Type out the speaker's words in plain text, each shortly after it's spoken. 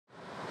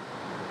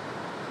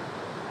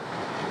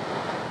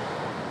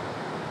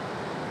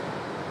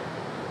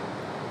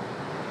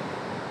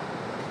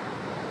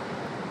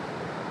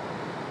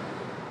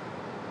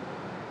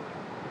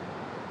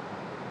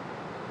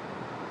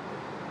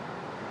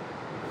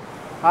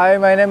Hi,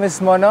 my name is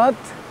Monot.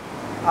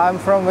 I'm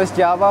from West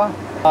Java.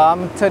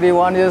 I'm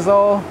 31 years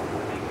old.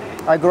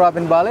 I grew up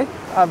in Bali.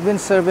 I've been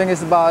surfing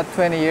is about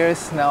 20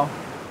 years now.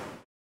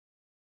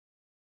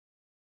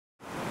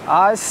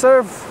 I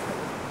surf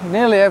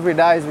nearly every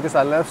day because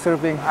I love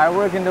surfing. I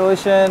work in the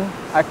ocean.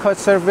 I coach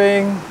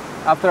surfing.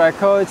 After I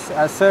coach,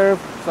 I surf.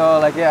 So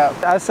like yeah,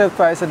 I surf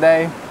twice a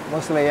day,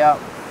 mostly yeah.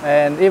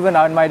 And even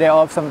on my day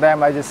off,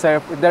 sometimes I just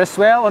surf. If there's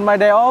swell on my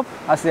day off,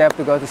 I still have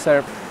to go to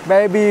surf.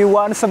 Maybe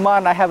once a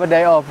month I have a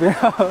day off, you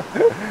know.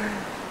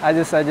 I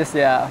just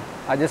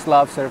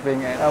love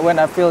surfing. And when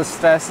I feel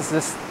stressed, it's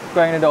just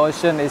going to the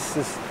ocean. It's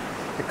just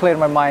to clear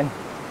my mind.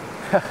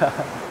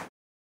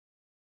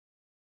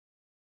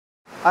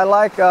 I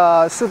like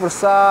Super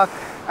Sak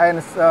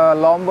and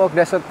Lombok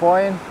Desert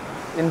Point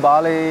in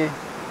Bali.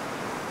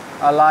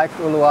 I like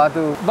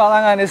Uluwatu.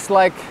 Balangan is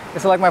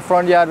like my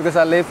front yard because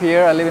I live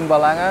here. I live in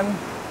Balangan.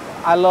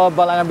 I love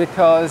Balangan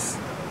because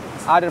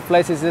other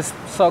places is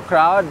just so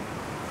crowded,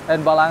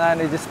 and Balangan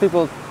is just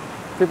people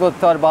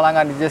thought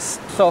Balangan is just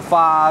so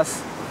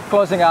fast,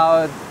 closing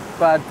out.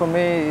 But for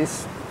me,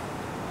 it's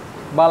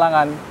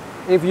Balangan.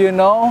 If you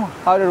know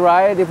how to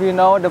ride, if you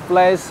know the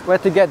place where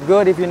to get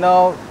good, if you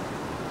know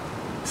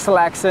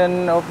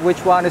selection of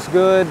which one is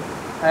good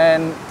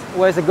and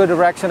where's a good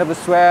direction of the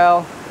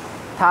swell,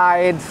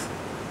 tides,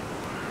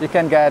 you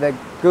can get a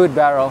good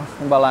barrel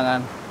in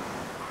Balangan.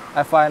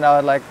 I find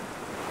out like,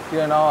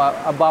 you know,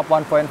 above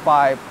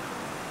 1.5,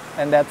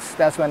 and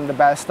that's when the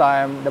best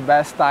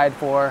tide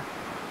for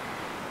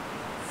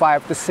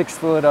 5 to 6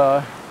 foot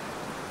or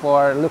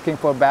for looking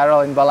for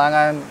barrel in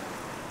Balangan.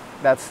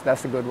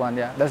 That's a good one,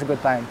 yeah. That's a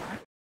good time.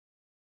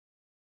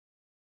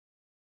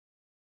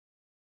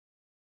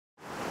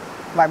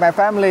 My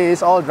family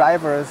is all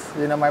drivers.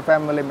 You know, my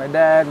family, my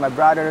dad, my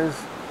brothers,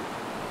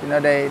 you know,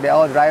 they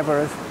all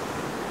drivers.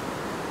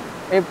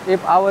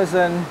 If I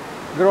wasn't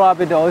grow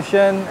up in the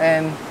ocean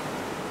and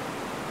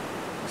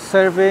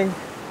surfing,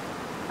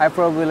 I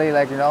probably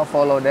like, you know,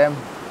 follow them.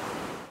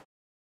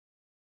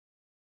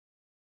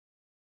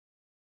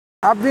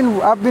 I've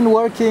been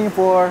working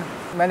for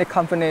many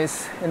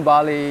companies in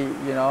Bali,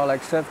 you know,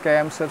 like surf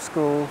camp, surf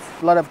school.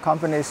 A lot of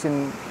companies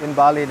in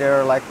Bali,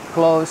 they're like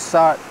closed.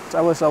 I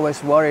was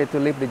always worried to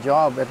leave the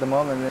job at the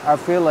moment. I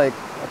feel like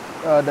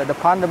the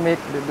pandemic,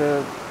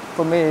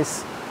 for me,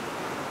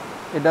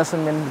 it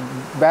doesn't mean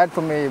bad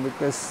for me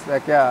because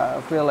like yeah,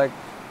 I feel like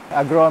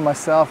I grow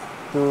myself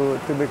to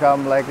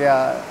become like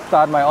yeah,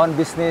 start my own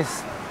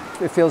business.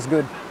 It feels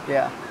good,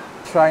 yeah.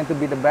 Trying to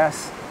be the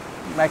best,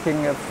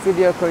 making a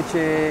video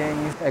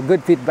coaching, a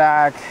good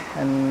feedback,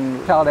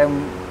 and tell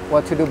them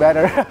what to do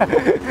better.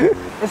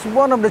 It's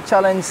one of the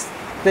challenge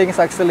things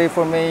actually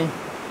for me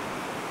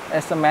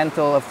as a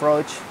mental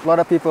approach. A lot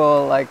of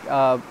people like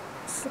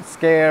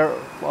scare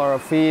or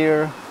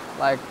fear,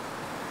 like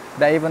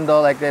they even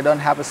though like they don't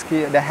have a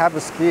skill, they have a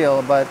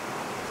skill, but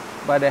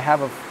they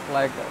have a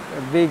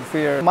big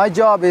fear. My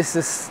job is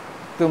just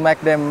to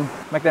make them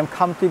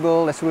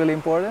comfortable. That's really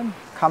important.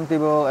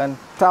 Comfortable and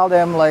tell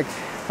them like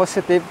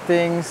positive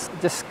things,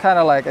 just kind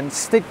of like and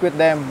stick with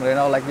them, you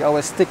know, like you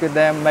always stick with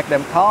them, make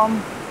them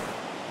calm.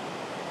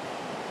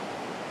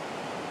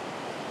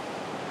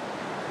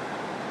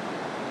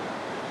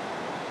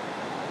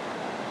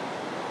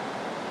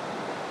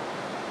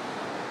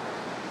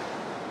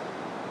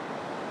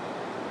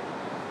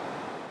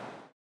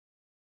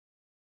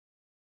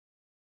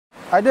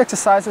 I do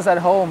exercises at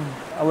home.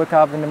 I wake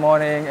up in the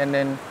morning and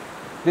then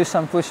do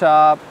some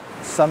push-up.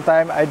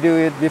 Sometimes I do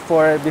it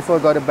before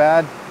go to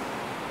bed.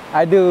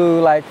 I do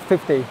like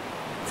 50.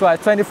 So I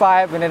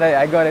 25 and then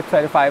I go to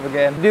 25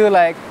 again. Do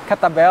like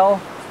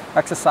kettlebell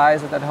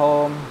exercises at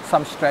home,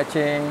 some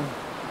stretching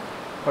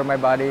for my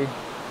body.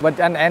 But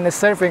and the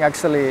surfing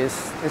actually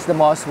is the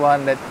most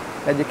one that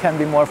you can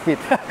be more fit.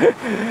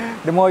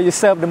 The more you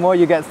surf, the more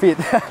you get fit.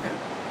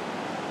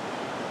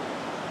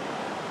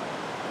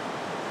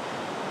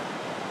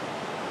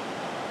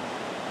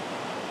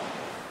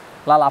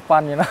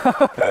 Lalapan, you know.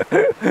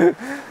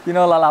 You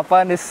know,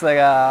 lalapan is like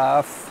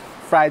a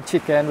fried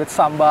chicken with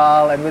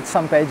sambal and with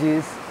some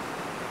veggies.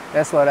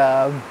 That's what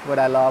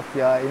I love.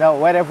 Yeah, you know,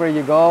 wherever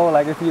you go,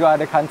 like if you go out of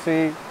the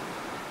country,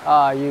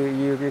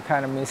 you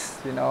kind of miss,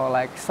 you know,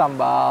 like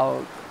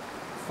sambal,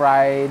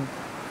 fried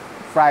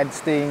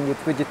sting with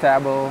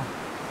vegetable.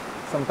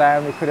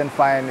 Sometimes you couldn't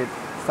find it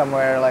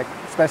somewhere, like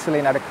especially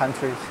in other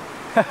countries.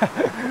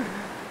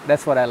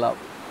 That's what I love,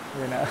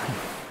 you know.